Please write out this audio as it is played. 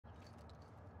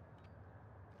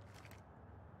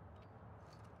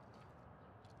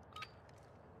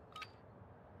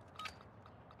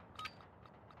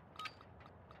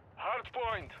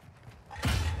point.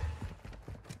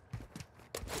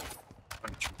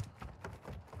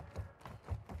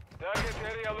 Target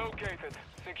area located.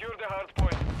 Secure the hard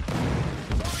point.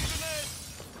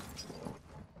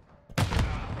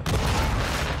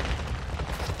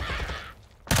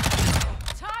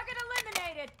 Target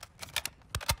eliminated.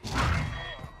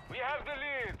 We have the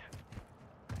lead.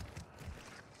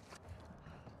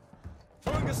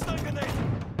 Throwing a stun grenade.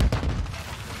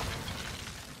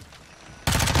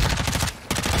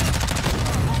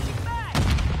 Changing back.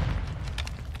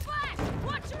 Flash!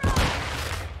 Watch your own.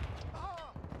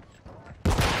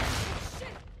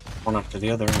 Shit. One after the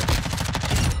other. This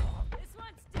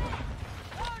one's dead.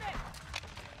 Load it.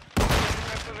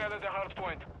 Personnel at the hard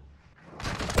point.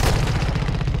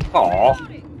 Aww.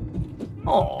 Loading.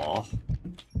 Aww.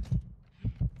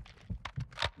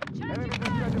 Enemy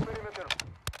inside the perimeter.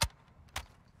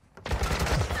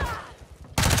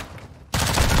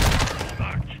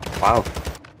 Wow.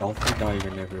 Dolphin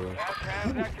diving everywhere. Gas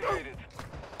hands activated.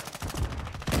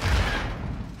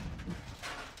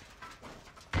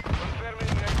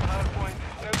 Confirming next hard point.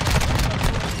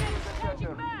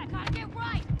 Changing back. Gotta get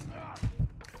right.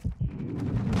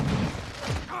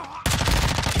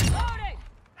 Loading.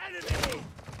 Enemy.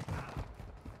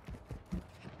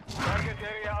 Target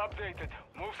area updated.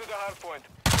 Move to the hard point.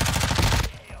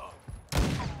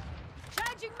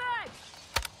 Changing mag.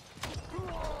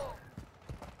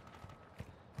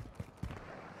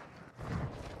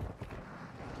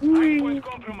 Hard point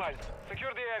compromised.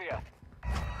 Secure the area.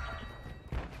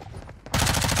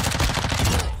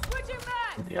 Switching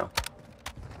mag. Yeah.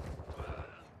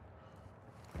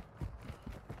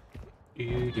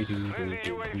 Friendly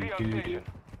UAV on station.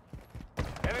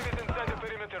 Enemies inside the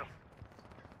perimeter.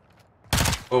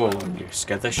 Oh, you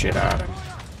scared the shit out of me.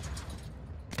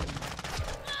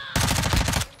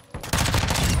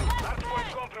 Hard point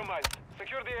compromised.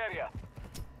 Secure the area.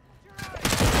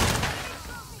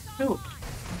 Ooh.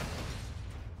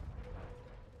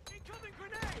 Incoming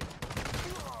grenade.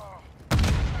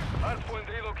 Hard point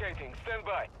relocating. Stand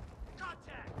by.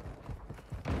 Contact.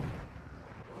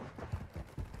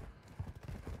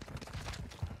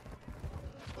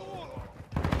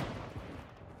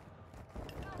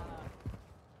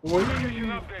 Location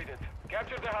updated.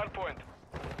 Capture the hard point.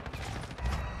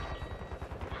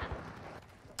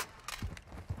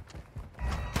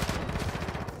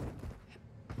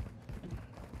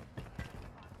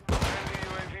 Friendly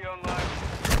UAV online.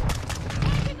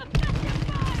 Taking effective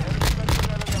fire. Enemy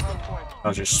personnel at the hard point. I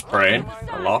was just spraying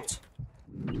a lot.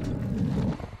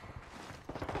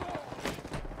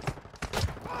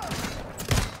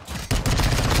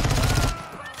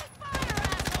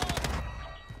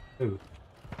 Ooh.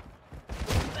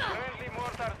 Friendly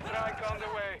mortar strike on the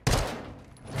way.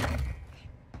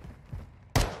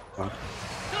 Wow.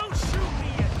 Don't shoot me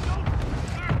yet. Don't.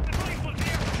 The rifle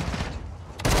here.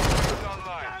 It's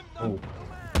online. Oh.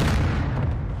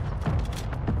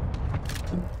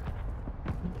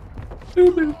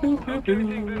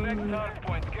 Locating the next hard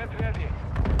point. Get ready.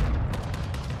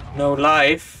 No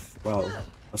life. Well,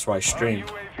 that's why I streamed.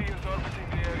 UAV is orbiting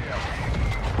the area.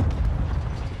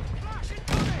 Flash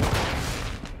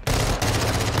incoming.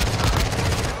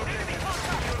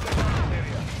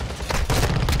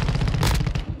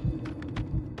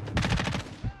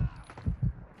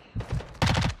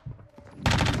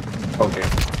 Okay.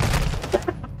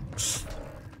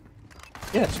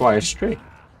 Yeah, that's why I stream.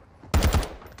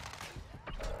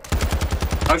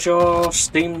 How's your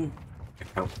Steam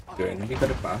account doing? Have you got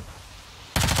it back?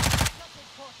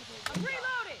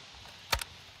 Reloading.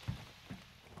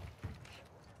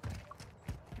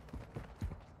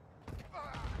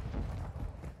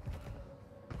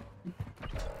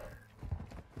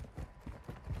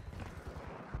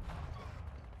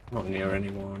 Not near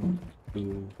anyone.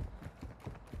 Ooh.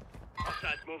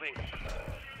 Hostiles moving.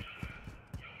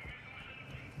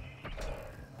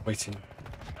 Waiting.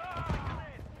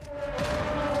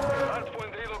 Hard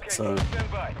point relocating. So-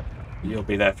 Stand by. You'll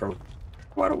be there for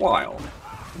quite a while.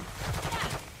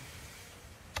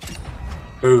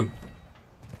 Boom.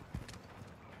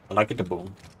 I like it to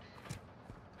boom.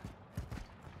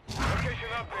 Location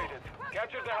updated.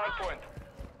 Capture the hard point.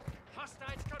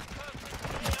 Hostiles confirmed.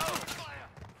 Fire.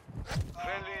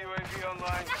 Friendly UAV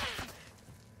online.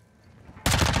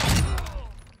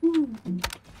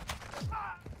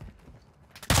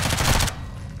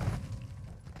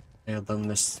 Yeah, done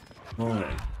this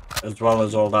morning, as well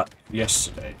as all that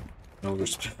yesterday. No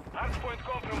respect. Hard point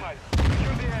compromised.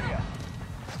 Secure the area.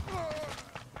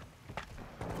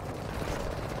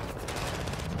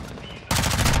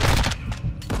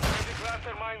 Friendly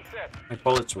cluster mine set. My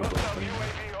bullets were Hostile open.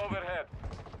 UAV overhead.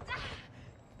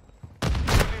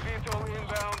 UAV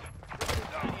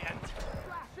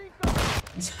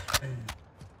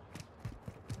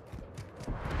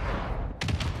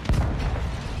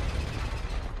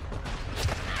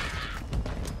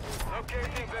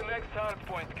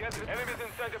sentry. Enemies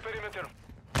inside the perimeter.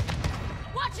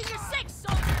 Watching your six,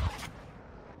 soldier!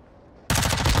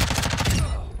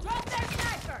 Drop their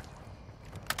sniper!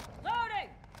 Loading!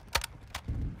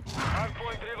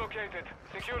 Hardpoint relocated.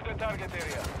 Secure the target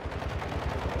area.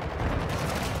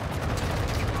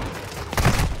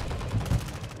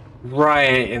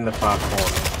 Right in the far corner.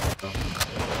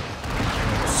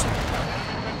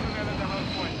 Personnel at the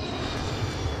hardpoint.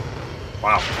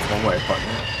 Wow, one way of putting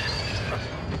it.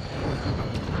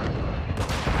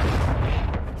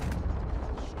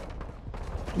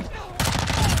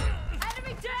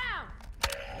 Enemy down!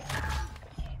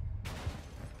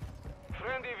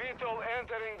 Friendly VTOL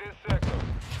entering this sector.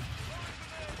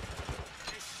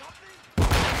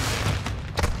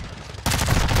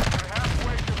 You're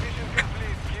halfway to mission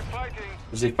complete. Keep fighting.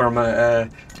 Is he from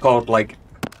called like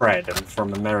Fred and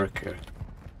from America?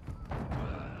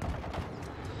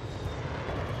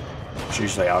 It's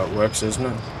usually how it works, isn't it?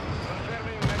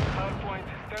 Confirming next hardpoint.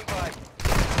 Stand by.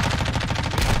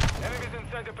 Enemies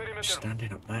inside the perimeter.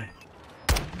 Standing up there.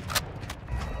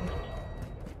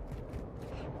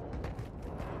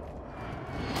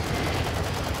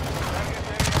 Target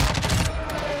area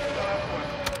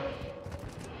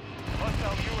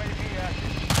hostile UAV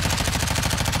active.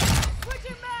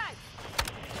 Switching mag!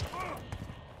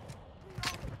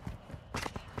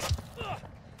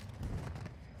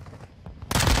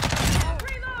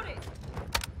 Reloading!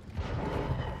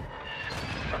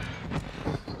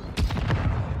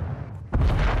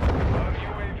 Our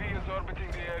UAV is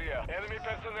orbiting the area. Enemy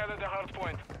personnel at the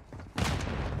hardpoint.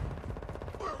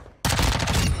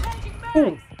 Changing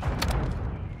mag!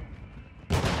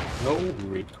 No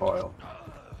recoil.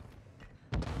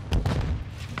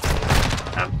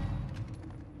 Damn.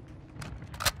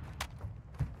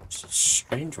 It's a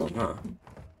strange one, huh?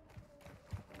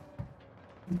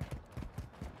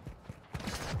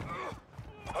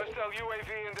 Hostile UAV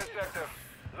in the sector.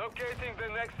 Locating the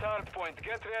next hardpoint.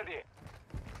 Get ready.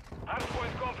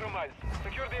 Hardpoint compromised.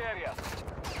 Secure the area.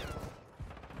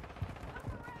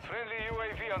 Friendly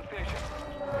UAV on station.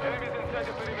 Enemies inside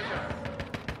the perimeter.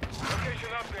 Location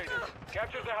updated.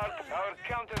 Capture the hard. Our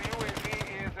counter UAV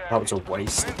is That was a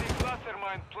waste. friendly cluster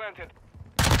mine planted.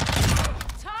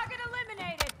 Target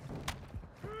eliminated!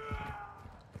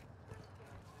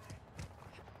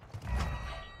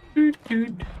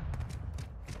 Dude.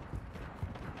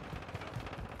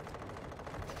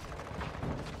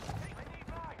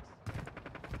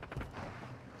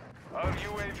 Our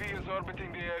UAV is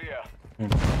orbiting the area.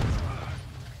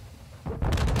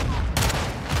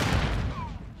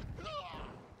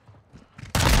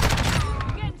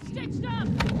 Getting stitched up!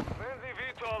 Friendly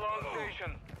VTOL on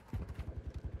station.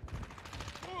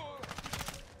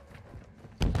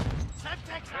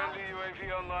 Friendly UAV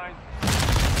online.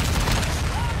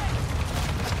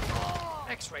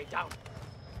 X-ray down.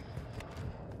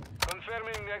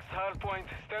 Confirming next hardpoint.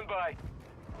 Stand by.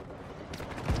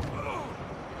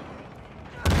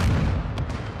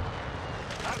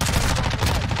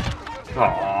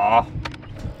 Aww.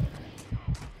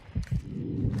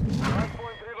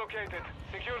 Hardpoint relocated.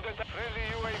 Secure the friendly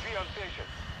UAV on station.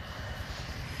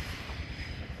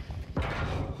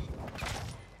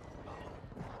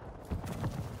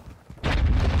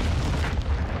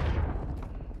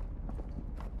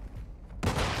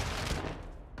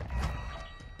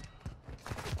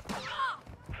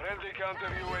 Friendly counter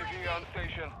UAV on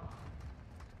station.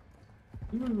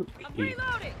 I'm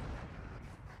reloading!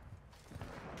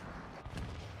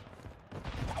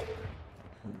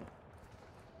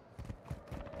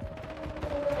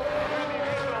 Friendly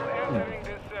VTOL entering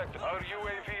this sector. Our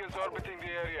UAV is orbiting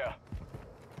the area.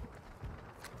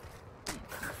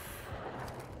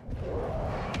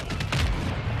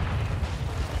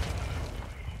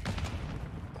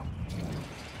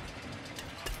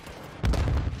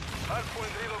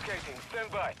 Hardpoint relocating.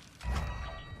 Stand by.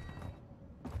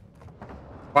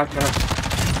 Back up.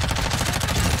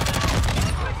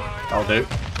 That'll do.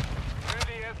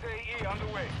 Friendly SAE on the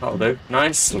way. That'll do.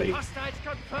 Nicely. Hostiles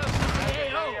confirmed.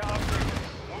 Area AO. upgraded.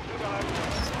 Move to the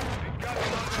hardpoint. We've got it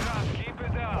on the run. Keep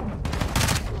it up.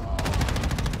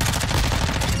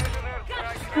 Precision airstrike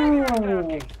ready for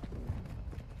tasking.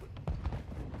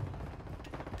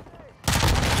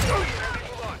 Ready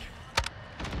to launch.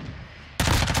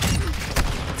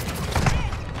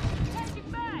 Changing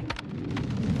mag!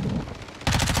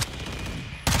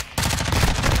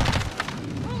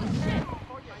 Oh shit!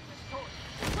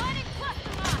 Lighting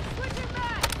cluster mine! Switching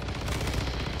mag!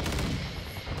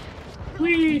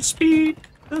 Wee, speed.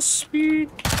 The speed.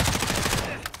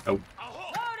 Oh.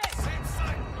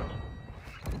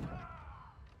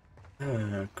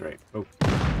 Loading! Great. Oh.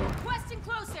 Requesting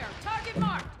close air. Target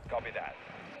marked. Copy that.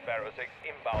 Sparrow 6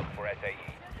 inbound for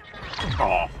SAE.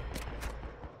 Oh.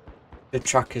 The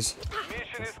trackers.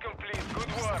 Mission is complete.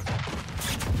 Good work.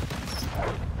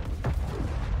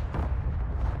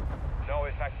 No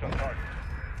effects on target.